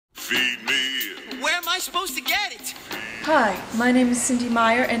feed me. Where am I supposed to get it? Hi, my name is Cindy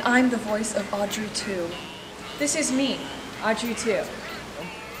Meyer, and I'm the voice of Audrey 2. This is me, Audrey 2.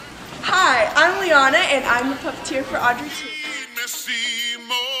 Hi, I'm Liana, and I'm the puppeteer for Audrey 2. Feed me,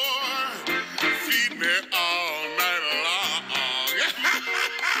 Seymour. Feed me all night long.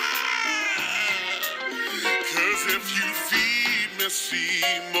 'Cause if you feed me,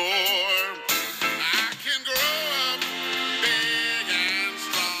 Seymour, I can grow up big and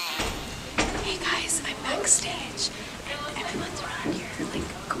strong. Hey guys, I'm backstage, and everyone's around here, like,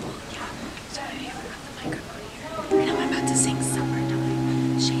 cool, yeah. So I have the microphone here, and I'm about to sing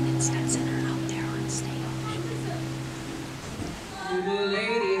Summertime. Shane and Stetson are out there on stage. Little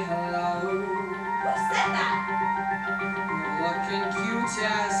lady, hello. Who said that? You're looking cute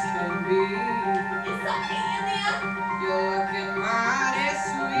as can be. Is that me, India? You're looking mighty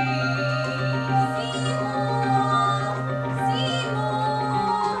sweet. Seymour!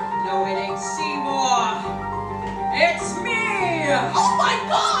 No, it ain't Seymour. It's me. Oh my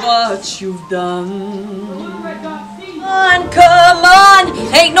god! What you've done. Come on,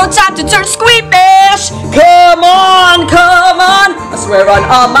 ain't no time to turn squeamish. Come on, I swear on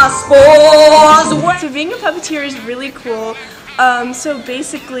all my spores. So being a puppeteer is really cool. So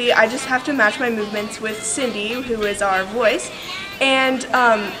basically, I just have to match my movements with Cindy, who is our voice, and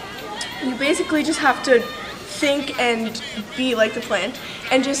you basically just have to think and be like the plant,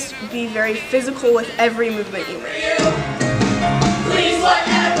 and just be very physical with every movement you make. Please,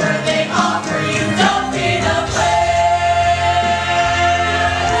 whatever they offer you, don't be the place.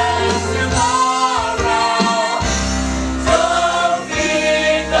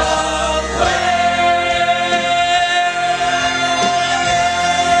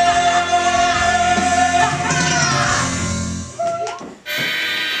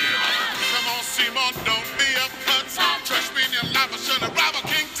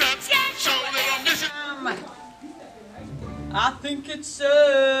 I think it's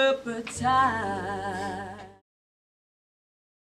supper time.